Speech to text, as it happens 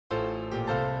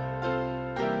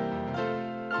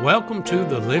Welcome to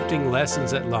the Lifting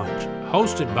Lessons at Lunch,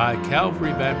 hosted by Calvary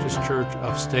Baptist Church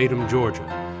of Statham, Georgia.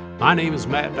 My name is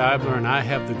Matt Dibler, and I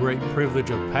have the great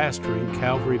privilege of pastoring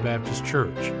Calvary Baptist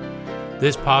Church.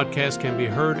 This podcast can be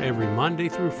heard every Monday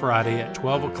through Friday at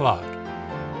 12 o'clock.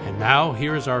 And now,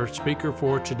 here is our speaker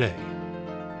for today.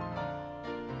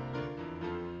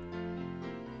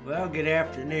 Well, good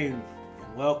afternoon,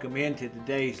 and welcome into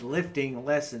today's Lifting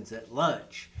Lessons at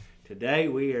Lunch. Today,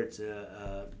 it's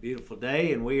a beautiful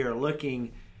day, and we are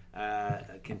looking,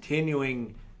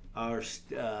 continuing our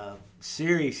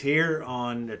series here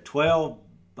on the 12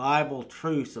 Bible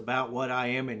truths about what I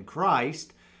am in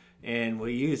Christ. And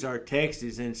we use our text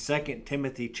is in 2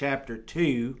 Timothy chapter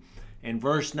 2 and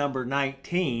verse number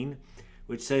 19,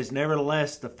 which says,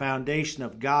 "Nevertheless, the foundation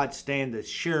of God standeth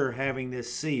sure, having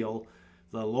this seal,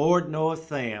 the Lord knoweth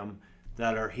them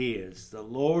that are his." The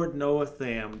Lord knoweth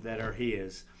them that are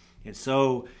his. And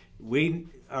so we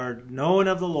are knowing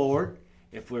of the Lord.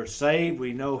 If we're saved,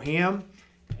 we know him,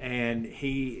 and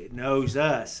he knows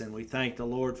us. And we thank the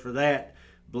Lord for that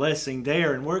blessing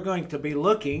there. And we're going to be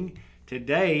looking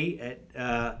today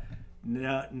at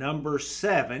number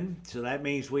 7. So that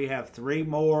means we have 3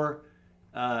 more.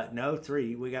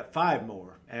 We got 5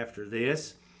 more after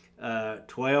this.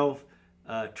 12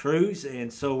 truths.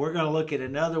 And so we're going to look at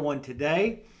another one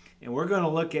today. And we're going to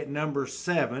look at number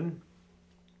 7.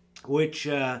 Which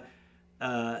the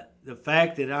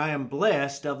fact that I am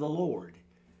blessed of the Lord.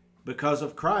 Because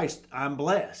of Christ, I'm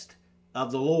blessed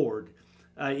of the Lord.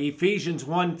 Ephesians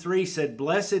 1:3 said,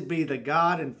 "Blessed be the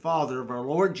God and Father of our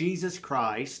Lord Jesus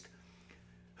Christ,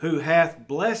 who hath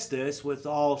blessed us with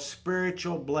all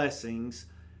spiritual blessings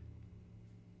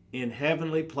in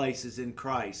heavenly places in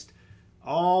Christ."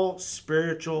 All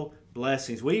spiritual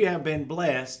blessings. We have been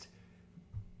blessed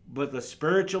but the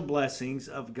spiritual blessings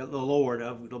of the Lord,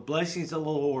 of the blessings of the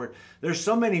Lord. There's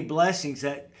so many blessings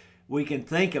that we can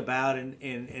think about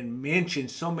and mention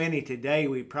so many today.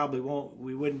 We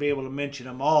wouldn't be able to mention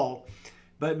them all.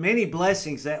 But many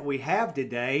blessings that we have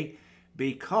today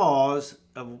because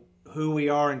of who we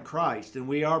are in Christ. And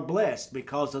we are blessed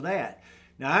because of that.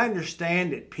 Now, I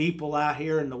understand that people out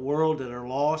here in the world that are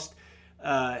lost,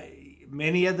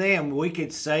 many of them, we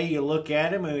could say, you look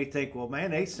at them and we think, well,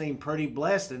 man, they seem pretty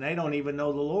blessed and they don't even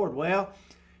know the Lord. Well,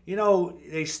 you know,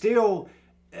 they still,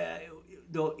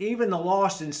 even the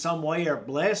lost in some way are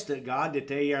blessed at God that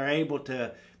they are able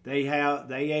to, they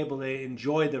able to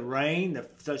enjoy the rain,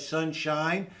 the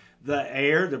sunshine, the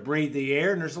air, to breathe the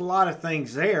air. And there's a lot of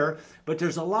things there, but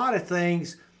there's a lot of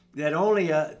things that only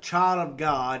a child of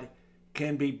God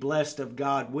can be blessed of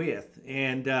God with.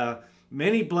 And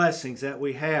many blessings that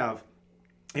we have.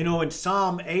 You know, in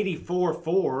Psalm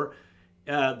 84:4,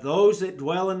 those that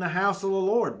dwell in the house of the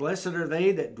Lord, blessed are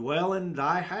they that dwell in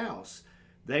thy house.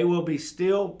 They will be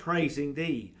still praising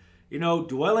thee. You know,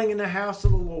 dwelling in the house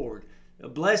of the Lord, a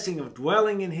blessing of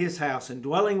dwelling in his house and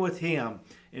dwelling with him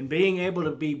and being able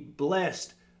to be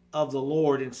blessed of the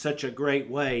Lord in such a great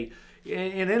way.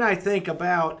 And then I think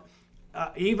about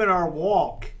even our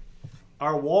walk.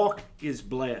 Our walk is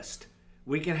blessed.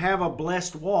 We can have a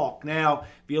blessed walk. Now,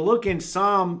 if you look in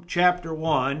Psalm chapter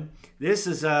 1, this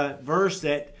is a verse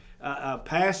a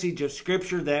passage of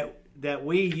scripture that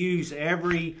we use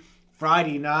every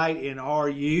Friday night in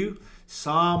RU.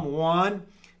 Psalm 1,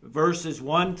 verses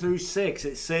 1 through 6.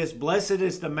 It says, "Blessed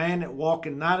is the man that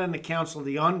walketh not in the counsel of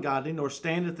the ungodly, nor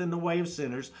standeth in the way of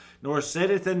sinners, nor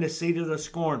sitteth in the seat of the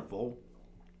scornful.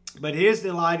 But his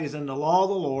delight is in the law of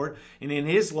the Lord, and in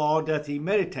his law doth he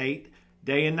meditate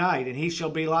day and night. And he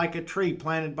shall be like a tree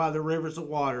planted by the rivers of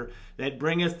water, that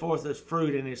bringeth forth his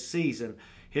fruit in his season.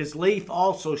 His leaf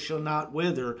also shall not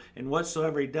wither, and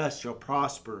whatsoever he doth shall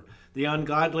prosper. The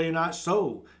ungodly are not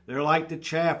so. They're like the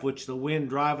chaff which the wind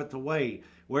driveth away.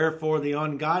 Wherefore the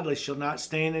ungodly shall not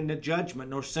stand in the judgment,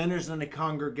 nor sinners in the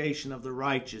congregation of the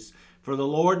righteous. For the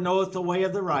Lord knoweth the way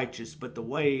of the righteous, but the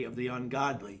way of the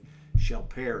ungodly shall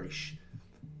perish."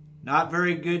 Not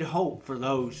very good hope for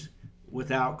those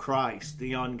without Christ.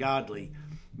 The ungodly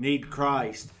need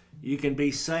Christ. You can be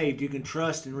saved. You can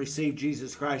trust and receive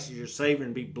Jesus Christ as your Savior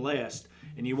and be blessed.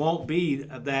 And you won't be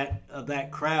of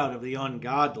that crowd of the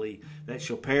ungodly that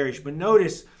shall perish. But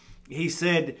notice, he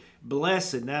said,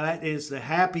 blessed. Now that is, the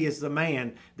happy is the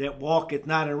man that walketh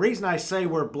not. And the reason I say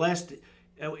we're blessed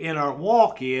in our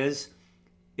walk is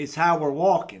how we're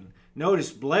walking.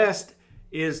 Notice, blessed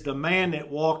is the man that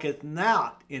walketh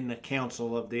not in the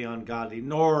counsel of the ungodly,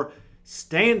 nor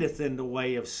standeth in the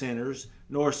way of sinners,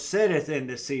 nor sitteth in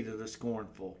the seat of the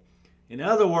scornful. In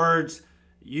other words,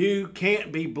 you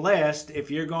can't be blessed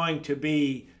if you're going to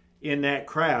be in that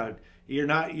crowd.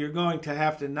 You're going to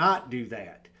have to not do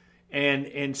that.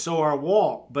 and so our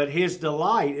walk. But his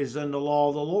delight is in the law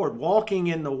of the Lord, walking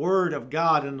in the word of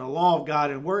God and the law of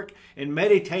God, and work and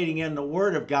meditating in the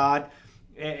word of God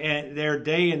and their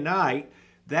day and night.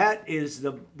 That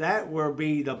will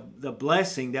be the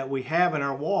blessing that we have in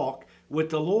our walk with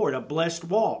the Lord, a blessed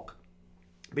walk,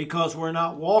 because we're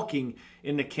not walking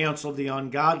in the counsel of the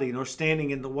ungodly, nor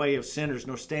standing in the way of sinners,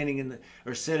 nor standing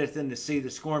or sitteth in the seat of the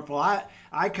scornful.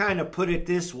 I kind of put it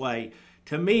this way.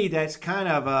 To me, that's kind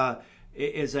of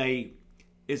is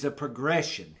a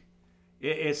progression.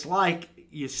 It's like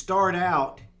you start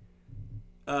out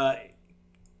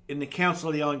in the counsel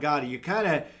of the ungodly. You kind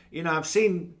of, I've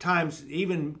seen times,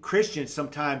 even Christians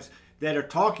sometimes, that are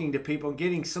talking to people and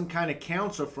getting some kind of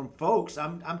counsel from folks.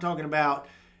 I'm talking about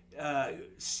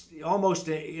almost,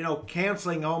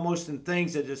 counseling almost in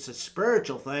things that it's a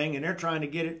spiritual thing, and they're trying to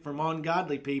get it from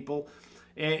ungodly people.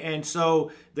 And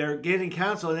so they're getting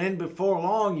counsel, and then before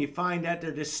long you find that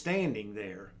they're just standing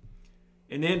there.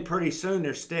 And then pretty soon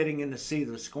they're standing in the seat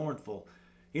of the scornful.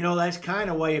 That's kind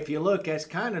of way, if you look, that's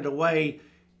kind of the way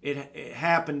it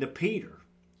happened to Peter.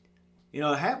 It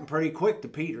happened pretty quick to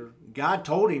Peter. God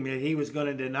told him that he was going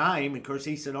to deny him. Of course,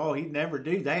 he said, he'd never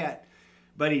do that.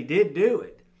 But he did do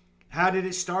it. How did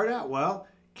it start out? Well,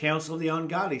 counsel of the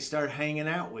ungodly. He started hanging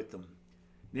out with them.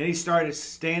 Then he started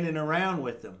standing around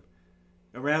with them,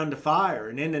 around the fire.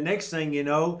 And then the next thing you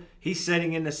know, he's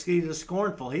sitting in the seat of the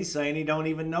scornful. He's saying he don't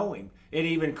even know him. It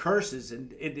even curses and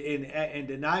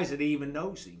denies that he even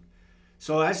knows him.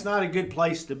 So that's not a good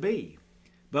place to be.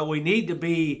 But we need to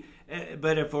be,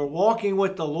 but if we're walking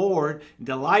with the Lord,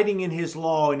 delighting in his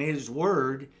law and his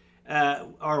word,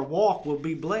 our walk will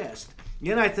be blessed.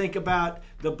 Then I think about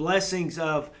the blessings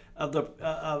of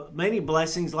the many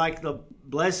blessings, like the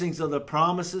blessings of the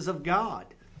promises of God.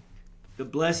 The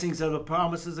blessings of the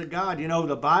promises of God.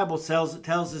 The Bible tells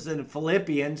us in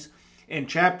Philippians in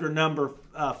chapter number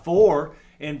 4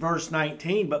 in verse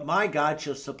 19, but my God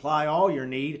shall supply all your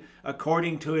need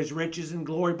according to his riches and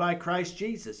glory by Christ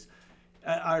Jesus.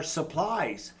 Our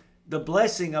supplies, the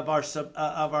blessing of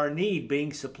our need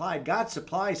being supplied. God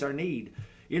supplies our need.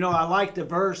 I like the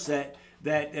verse that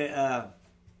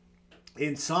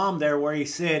in Psalm there where he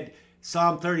said,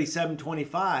 Psalm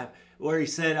 37:25, where he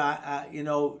said,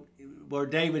 where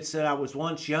David said, I was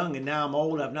once young and now I'm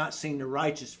old. I've not seen the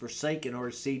righteous forsaken or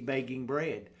his seed begging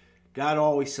bread. God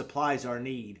always supplies our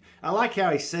need. I like how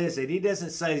he says it. He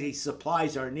doesn't say he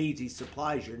supplies our needs. He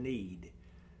supplies your need.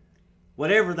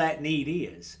 Whatever that need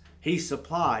is, he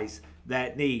supplies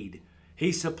that need.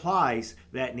 He supplies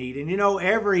that need. And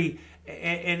every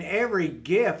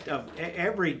gift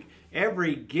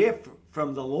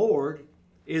from the Lord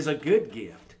is a good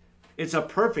gift. It's a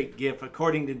perfect gift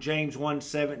according to James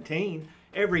 1:17.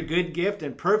 Every good gift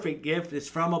and perfect gift is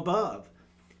from above,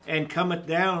 and cometh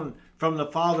down from the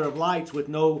Father of lights, with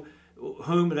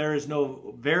whom there is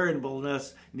no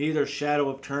variableness, neither shadow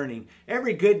of turning.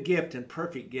 Every good gift and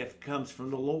perfect gift comes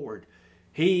from the Lord.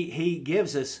 He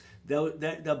gives us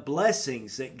the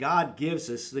blessings that God gives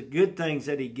us, the good things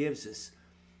that he gives us.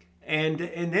 And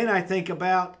then I think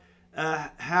about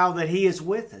how that he is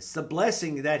with us, the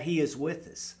blessing that he is with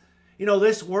us.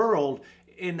 This world,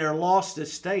 in their lost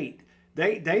estate,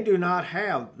 they do not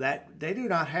have that. They do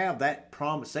not have that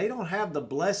promise. They don't have the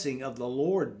blessing of the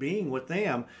Lord being with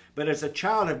them. But as a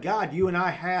child of God, you and I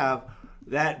have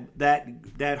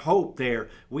that hope there.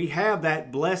 We have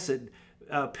that blessed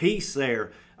peace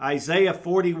there. Isaiah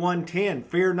 41:10.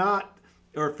 Fear not,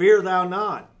 or fear thou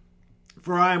not,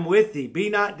 for I am with thee. Be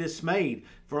not dismayed,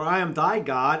 for I am thy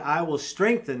God. I will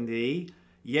strengthen thee.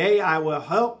 Yea, I will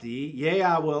help thee. Yea,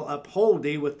 I will uphold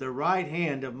thee with the right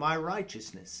hand of my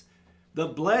righteousness. The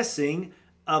blessing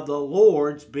of the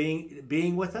Lord's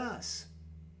being with us.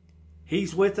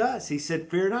 He's with us. He said,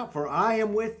 fear not, for I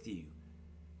am with you.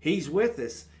 He's with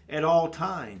us at all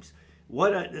times.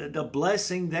 The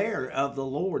blessing there of the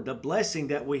Lord, the blessing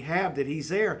that we have, that he's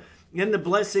there. And the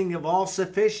blessing of all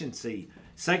sufficiency.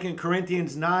 2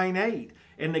 Corinthians 9:8.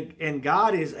 And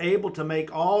God is able to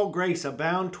make all grace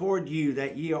abound toward you,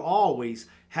 that ye are always,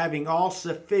 having all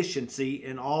sufficiency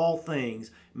in all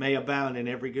things, may abound in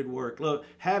every good work. Look,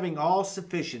 having all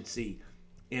sufficiency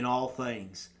in all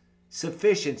things.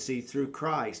 Sufficiency through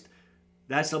Christ.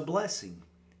 That's a blessing.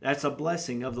 That's a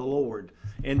blessing of the Lord.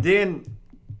 And then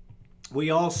we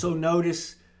also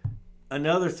notice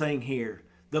another thing here.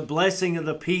 The blessing of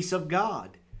the peace of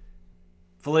God.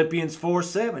 Philippians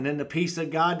 4:7, and the peace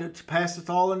of God that passeth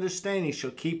all understanding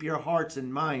shall keep your hearts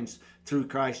and minds through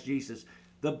Christ Jesus.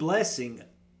 The blessing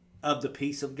of the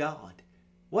peace of God.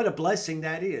 What a blessing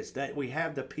that is, that we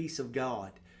have the peace of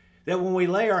God. That when we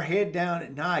lay our head down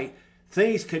at night,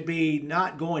 things could be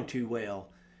not going too well.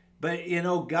 But,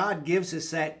 God gives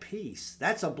us that peace.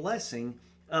 That's a blessing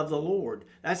of the Lord.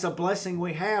 That's a blessing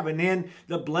we have. And then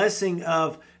the blessing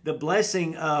of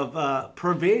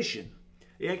provision.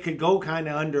 It could go kind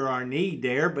of under our need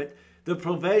there, but the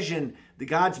provision, the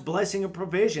God's blessing of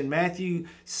provision, Matthew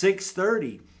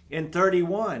 6:30 and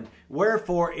 31.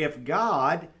 Wherefore, if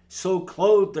God so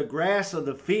clothe the grass of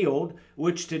the field,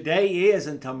 which today is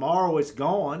and tomorrow is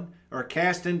gone, or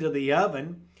cast into the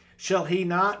oven, shall he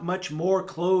not much more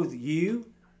clothe you,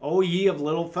 O ye of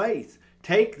little faith?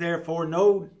 Take therefore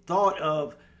no thought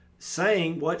of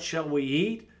saying, what shall we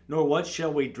eat, nor what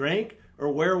shall we drink,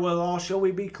 or wherewithal shall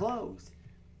we be clothed?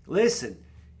 Listen,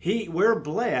 we're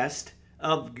blessed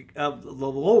of the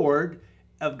Lord,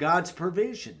 of God's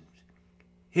provisions.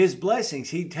 His blessings,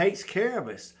 He takes care of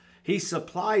us. He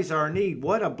supplies our need.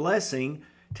 What a blessing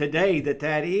today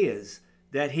that is,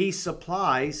 that He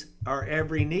supplies our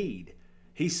every need.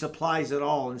 He supplies it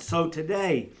all. And so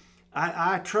today,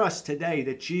 I trust today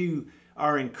that you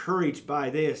are encouraged by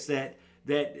this,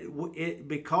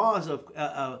 because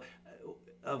of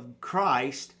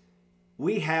Christ,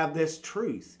 we have this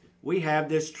truth. We have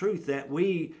this truth that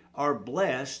we are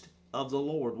blessed of the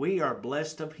Lord. We are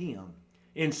blessed of Him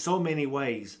in so many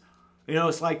ways.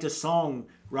 It's like the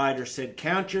songwriter said,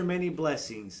 count your many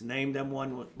blessings, name them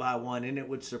one by one, and it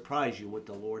would surprise you what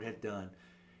the Lord had done.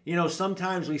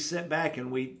 Sometimes we sit back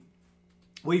and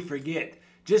we forget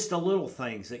just the little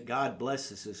things that God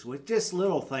blesses us with, just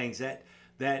little things that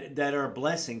are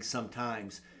blessings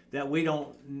sometimes that we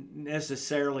don't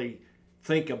necessarily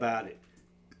think about it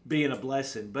being a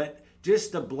blessing, but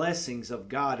just the blessings of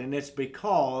God. And it's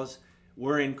because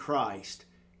we're in Christ.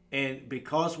 And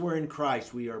because we're in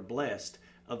Christ, we are blessed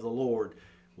of the Lord.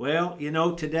 Well,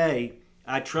 today,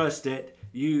 I trust that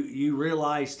you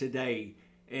realize today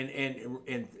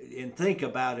and think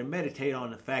about and meditate on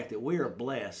the fact that we are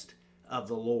blessed of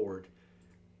the Lord.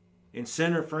 And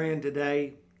sinner friend,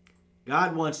 today,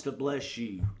 God wants to bless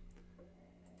you.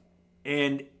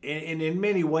 And in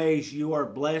many ways, you are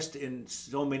blessed in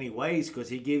so many ways because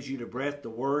He gives you the breath to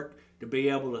work, to be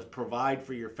able to provide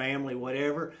for your family,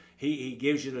 whatever. He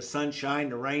gives you the sunshine,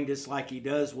 the rain, just like He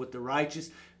does with the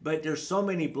righteous. But there's so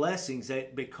many blessings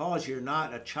that because you're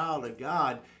not a child of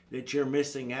God that you're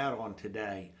missing out on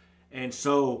today. And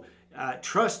so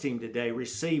trust Him today,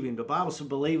 receive Him. The Bible says,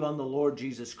 believe on the Lord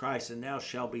Jesus Christ and thou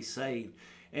shalt be saved.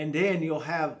 And then you'll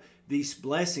have these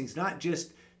blessings, not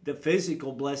just the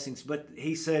physical blessings, but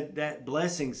He said that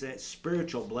blessings, that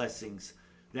spiritual blessings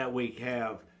that we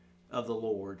have of the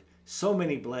Lord. So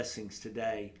many blessings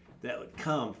today that would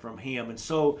come from Him. And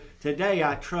so today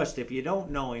I trust, if you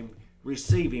don't know Him,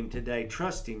 receive Him today.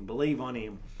 Trust Him, believe on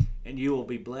Him, and you will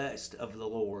be blessed of the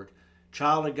Lord.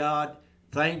 Child of God,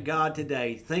 thank God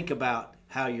today. Think about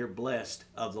how you're blessed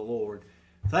of the Lord.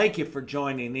 Thank you for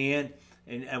joining in,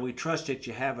 and we trust that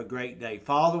you have a great day.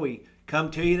 Father, we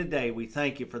come to you today. We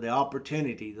thank you for the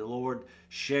opportunity, the Lord,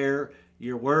 share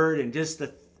your word, and just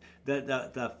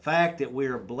the fact that we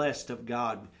are blessed of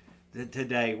God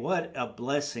today. What a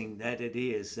blessing that it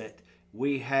is that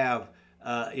we have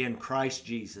in Christ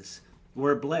Jesus.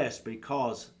 We're blessed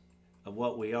because of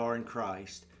what we are in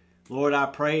Christ. Lord, I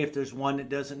pray if there's one that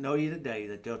doesn't know you today,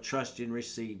 that they'll trust you and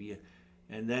receive you,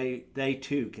 and they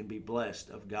too can be blessed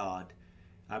of God.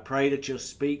 I pray that you'll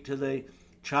speak to the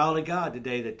child of God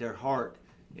today, that their heart,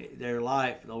 their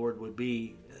life, Lord, would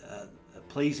be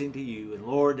pleasing to you. And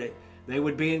Lord, that they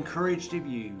would be encouraged of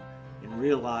you and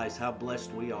realize how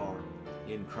blessed we are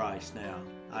in Christ now.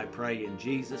 I pray in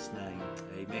Jesus' name,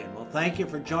 amen. Well, thank you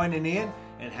for joining in,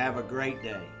 and have a great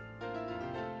day.